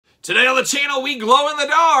Today on the channel, we glow in the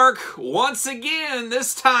dark once again,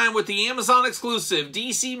 this time with the Amazon exclusive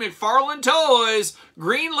DC Mcfarlane Toys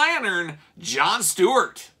Green Lantern John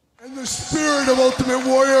Stewart. And the spirit of Ultimate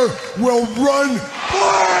Warrior will run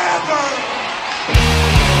forever!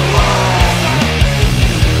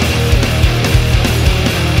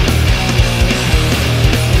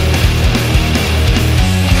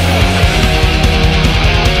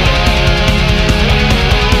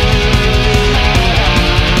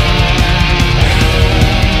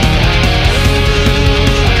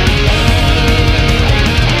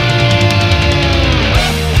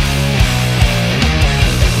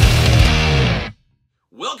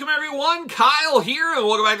 Kyle here, and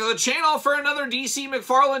welcome back to the channel for another DC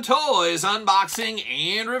Mcfarlane Toys unboxing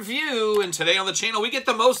and review. And today on the channel, we get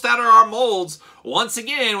the most out of our molds once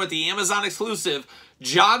again with the Amazon exclusive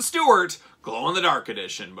John Stewart Glow-in-the-Dark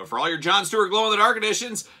edition. But for all your John Stewart Glow-in-the-Dark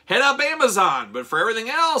editions, hit up Amazon. But for everything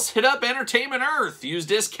else, hit up Entertainment Earth. Use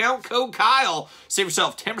discount code KYLE. Save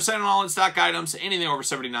yourself 10% on all in-stock items, anything over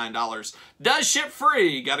 $79. Does ship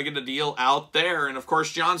free. Got to get a deal out there. And of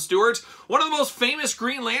course, John Stewart, one of the most famous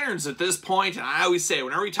Green Lanterns at this point. And I always say,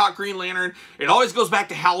 whenever we talk Green Lantern, it always goes back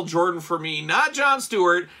to Hal Jordan for me. Not John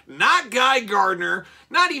Stewart, not Guy Gardner,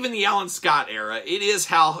 not even the Alan Scott era. It is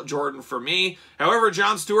Hal Jordan for me. However,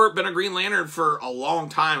 John Stewart been a Green Lantern for a long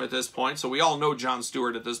time at this point, so we all know John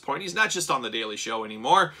Stewart at this point. He's not just on The Daily Show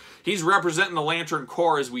anymore. He's representing the Lantern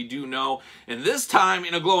Corps, as we do know. And this time,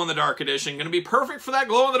 in a glow-in-the-dark edition, going to be perfect for that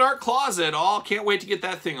glow-in-the-dark closet. Oh, can't wait to get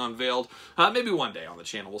that thing unveiled. Maybe one day on the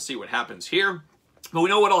channel. We'll see what happens here. But we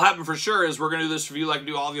know what'll happen for sure is we're going to do this review like we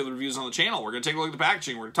do all the other reviews on the channel. We're going to take a look at the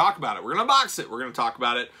packaging. We're going to talk about it. We're going to unbox it. We're going to talk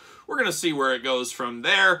about it. We're going to see where it goes from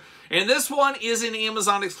there. And this one is an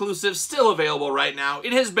Amazon exclusive, still available right now.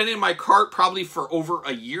 It has been in my cart probably for over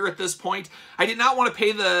a year at this point. I did not want to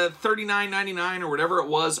pay the $39.99 or whatever it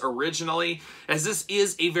was originally, as this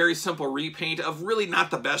is a very simple repaint of really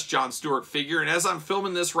not the best John Stewart figure. And as I'm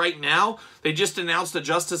filming this right now, they just announced a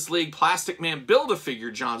Justice League Plastic Man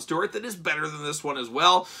Build-A-Figure John Stewart that is better than this one as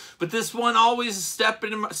well. But this one always stuck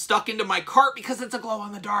into my cart because it's a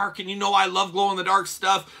glow-in-the-dark, and you know I love glow-in-the-dark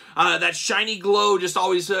stuff. That shiny glow just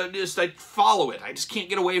always, I follow it. I just can't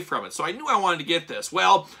get away from it. So I knew I wanted to get this.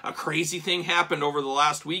 Well, a crazy thing happened over the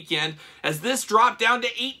last weekend as this dropped down to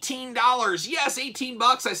 $18. Yes, 18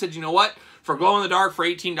 bucks. I said, you know what? For glow-in-the-dark for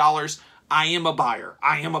 $18, I am a buyer.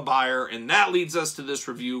 I am a buyer. And that leads us to this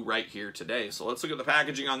review right here today. So let's look at the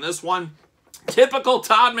packaging on this one. Typical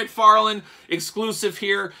Todd McFarlane exclusive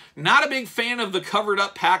here. Not a big fan of the covered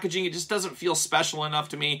up packaging. It just doesn't feel special enough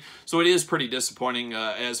to me. So it is pretty disappointing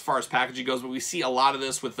as far as packaging goes. But we see a lot of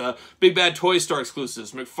this with the Big Bad Toy Store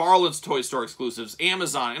exclusives, McFarlane's Toy Store exclusives,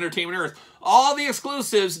 Amazon, Entertainment Earth. All the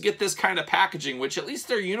exclusives get this kind of packaging, which at least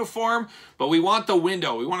they're uniform, but we want the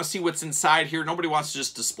window. We want to see what's inside here. Nobody wants to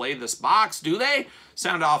just display this box, do they?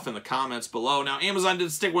 Sound off in the comments below. Now, Amazon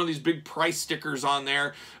did stick one of these big price stickers on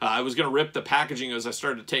there. I was going to rip the packaging as I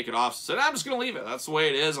started to take it off. So I said, I'm just going to leave it. That's the way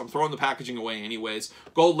it is. I'm throwing the packaging away anyways.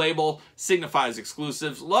 Gold label signifies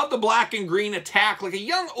exclusives. Love the black and green attack. Like a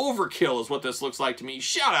young Overkill is what this looks like to me.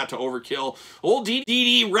 Shout out to Overkill. Old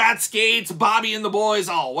DD, Rat Skates, Bobby and the boys.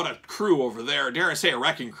 Oh, what a crew over there. Dare I say a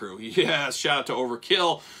wrecking crew. Yes, shout out to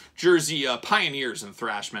Overkill. Jersey pioneers in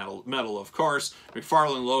thrash metal, of course.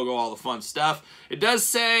 McFarlane logo, all the fun stuff. It does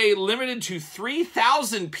say limited to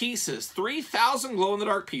 3,000 pieces. 3,000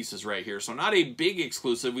 glow-in-the-dark pieces right here. So not a big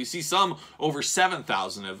exclusive. We see some over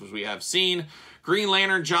 7,000 as we have seen. Green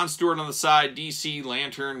Lantern, John Stewart on the side, DC,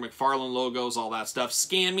 Lantern, McFarlane logos, all that stuff.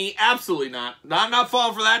 Scan me? Absolutely not. I'm not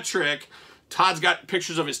falling for that trick. Todd's got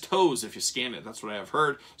pictures of his toes if you scan it. That's what I have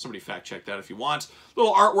heard. Somebody fact check that if you want.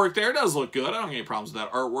 Little artwork there. It does look good. I don't have any problems with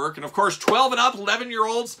that artwork. And of course, 12 and up,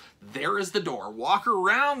 11-year-olds, there is the door. Walk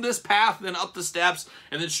around this path, then up the steps,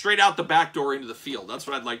 and then straight out the back door into the field. That's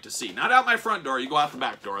what I'd like to see. Not out my front door. You go out the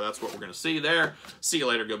back door. That's what we're going to see there. See you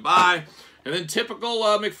later. Goodbye. And then typical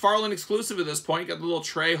McFarlane exclusive at this point. You got the little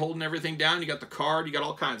tray holding everything down. You got the card. You got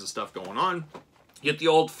all kinds of stuff going on. Get the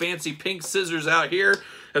old fancy pink scissors out here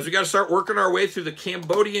as we got to start working our way through the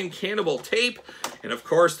Cambodian cannibal tape and, of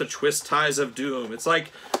course, the twist ties of doom. It's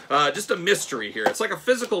like just a mystery here. It's like a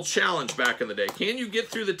physical challenge back in the day. Can you get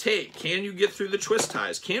through the tape? Can you get through the twist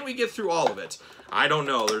ties? Can we get through all of it? I don't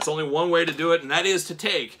know. There's only one way to do it, and that is to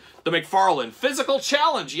take the McFarlane Physical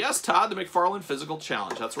Challenge. Yes, Todd, the McFarlane Physical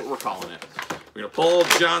Challenge. That's what we're calling it. We're going to pull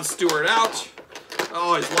John Stewart out.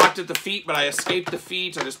 Oh, he's locked at the feet, but I escaped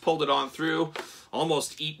defeat. I just pulled it on through.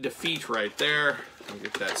 Almost eat defeat right there.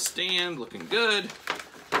 Get that stand looking good.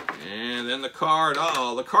 And then the card.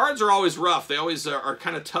 Oh, the cards are always rough. They always are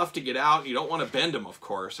kind of tough to get out. You don't want to bend them, of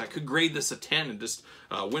course. I could grade this a 10 and just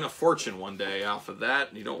win a fortune one day off of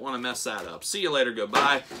that. You don't want to mess that up. See you later.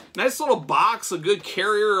 Goodbye. Nice little box. A good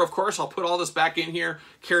carrier, of course. I'll put all this back in here.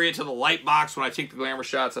 Carry it to the light box when I take the glamour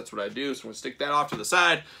shots. That's what I do. So I'm going to stick that off to the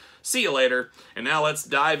side. See you later. And now let's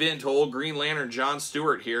dive into old Green Lantern John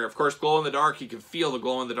Stewart here. Of course, glow in the dark. You can feel the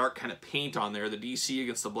glow in the dark kind of paint on there. The DC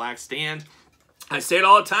against the black stand. I say it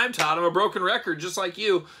all the time, Todd. I'm a broken record, just like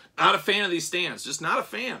you. Not a fan of these stands. Just not a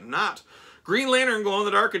fan. Not. Green Lantern Glow in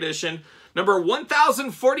the Dark Edition. Number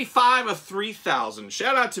 1045 of 3000.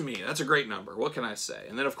 Shout out to me. That's a great number. What can I say?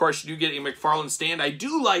 And then, of course, you do get a Mcfarlane stand. I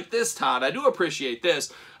do like this, Todd. I do appreciate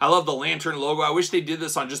this. I love the Lantern logo. I wish they did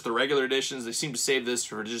this on just the regular editions. They seem to save this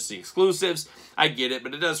for just the exclusives. I get it,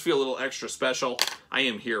 but it does feel a little extra special. I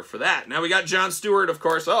am here for that. Now we got John Stewart, of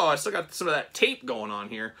course. Oh, I still got some of that tape going on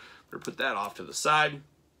here. Better put that off to the side.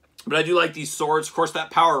 But I do like these swords. Of course, that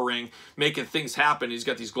power ring making things happen. He's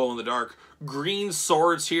got these glow-in-the-dark green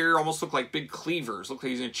swords here. Almost look like big cleavers. Look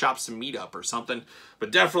like he's going to chop some meat up or something.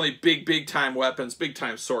 But definitely big-time weapons,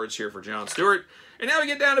 big-time swords here for John Stewart. And now we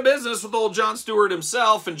get down to business with old John Stewart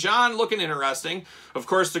himself. And John looking interesting. Of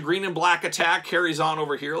course, the green and black attack carries on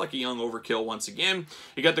over here like a young Overkill once again.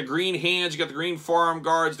 You got the green hands, you got the green forearm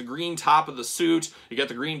guards, the green top of the suit. You got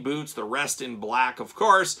the green boots, the rest in black, of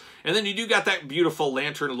course. And then you do got that beautiful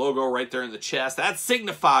Lantern logo right there in the chest. That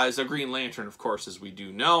signifies a Green Lantern, of course, as we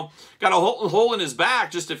do know. Got a hole in his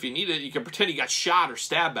back, just if you need it. You can pretend he got shot or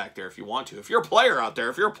stabbed back there if you want to. If you're a player out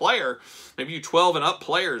there, maybe you 12 and up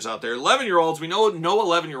players out there, 11-year-olds, we know no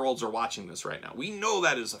 11-year-olds are watching this right now. We know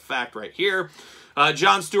that is a fact right here.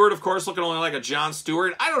 John Stewart, of course, looking only like a John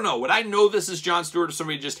Stewart. I don't know. Would I know this is John Stewart if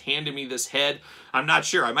somebody just handed me this head? I'm not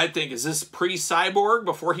sure. I might think, is this pre-Cyborg,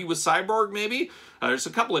 before he was Cyborg, maybe? There's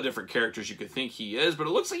a couple of different characters you could think he is, but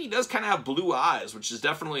it looks like he does kind of have blue eyes, which is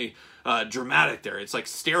definitely dramatic there. It's like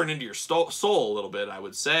staring into your soul a little bit, I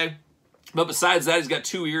would say. But besides that, he's got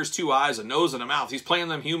 2 ears, 2 eyes, a nose, and a mouth. He's playing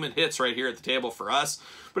them human hits right here at the table for us.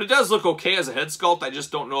 But it does look okay as a head sculpt. I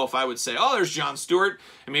just don't know if I would say, oh, there's John Stewart.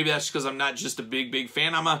 And maybe that's because I'm not just a big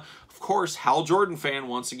fan. I'm a, of course, Hal Jordan fan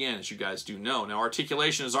once again, as you guys do know. Now,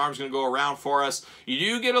 articulation, his arm's going to go around for us. You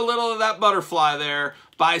do get a little of that butterfly there.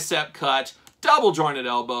 Bicep cut. Double jointed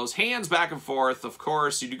elbows, hands back and forth. Of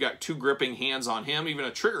course, you do got 2 gripping hands on him, even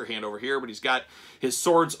a trigger hand over here, but he's got his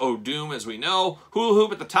swords O'Doom, as we know. Hula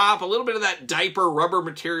hoop at the top, a little bit of that diaper rubber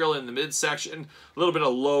material in the midsection, a little bit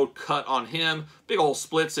of low cut on him. Big old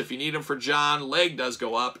splits if you need them for John. Leg does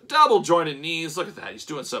go up. Double jointed knees. Look at that. He's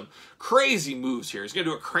doing some crazy moves here. He's going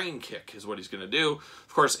to do a crane kick is what he's going to do.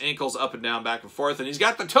 Of course, ankles up and down, back and forth. And he's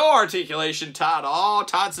got the toe articulation, Todd. Oh,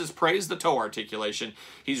 Todd says praise the toe articulation.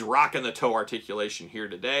 He's rocking the toe articulation here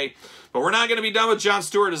today. But we're not going to be done with John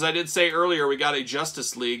Stewart. As I did say earlier, we got a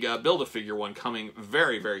Justice League Build-A-Figure one coming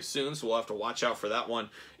very soon. So we'll have to watch out for that one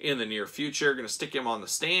in the near future. Going to stick him on the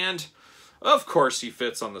stand. Of course he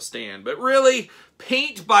fits on the stand, but really,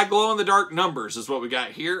 paint by glow-in-the-dark numbers is what we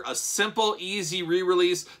got here. A simple, easy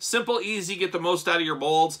re-release. Simple, easy, get the most out of your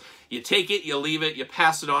molds. You take it, you leave it, you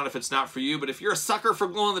pass it on if it's not for you. But if you're a sucker for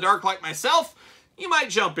glow-in-the-dark like myself, you might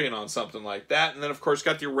jump in on something like that. And then, of course,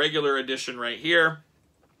 got the regular edition right here.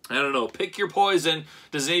 I don't know, pick your poison.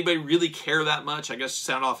 Does anybody really care that much? I guess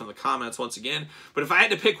sound off in the comments once again. But if I had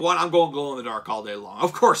to pick one, I'm going glow-in-the-dark all day long.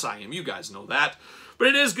 Of course I am. You guys know that. But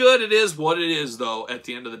it is good. It is what it is, though, at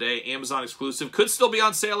the end of the day. Amazon exclusive. Could still be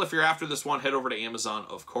on sale if you're after this one. Head over to Amazon,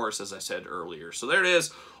 of course, as I said earlier. So there it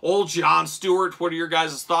is. Old John Stewart. What are your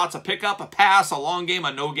guys' thoughts? A pickup, a pass, a long game,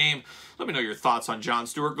 a no game? Let me know your thoughts on John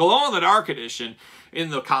Stewart. Glow-in-the-dark edition in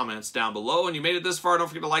the comments down below. And you made it this far, don't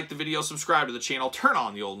forget to like the video, subscribe to the channel, turn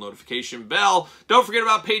on the old notification bell. Don't forget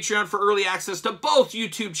about Patreon for early access to both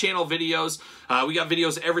YouTube channel videos. We got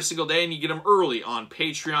videos every single day, and you get them early on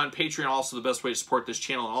Patreon. Patreon also the best way to support this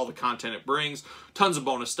channel and all the content it brings. Tons of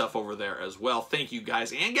bonus stuff over there as well. Thank you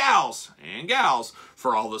guys and gals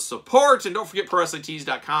for all the support. And don't forget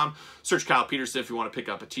ProWrestlingTees.com. Search Kyle Peterson if you want to pick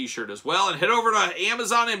up a t-shirt as well. And head over to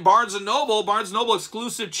Amazon and Barnes & Noble. Barnes & Noble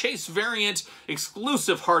exclusive Chase variant,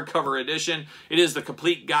 exclusive hardcover edition. It is the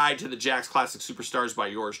complete guide to the Jakks Classic Superstars by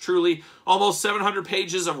yours truly. Almost 700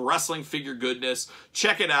 pages of wrestling figure goodness.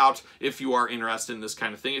 Check it out if you are interested in this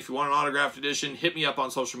kind of thing. If you want an autographed edition, hit me up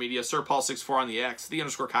on social media. SirPaul64 on the X,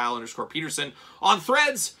 _Kyle_Peterson on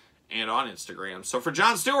Threads and on Instagram. So for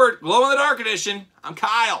John Stewart, Glow in the Dark edition, I'm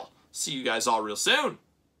Kyle. See you guys all real soon.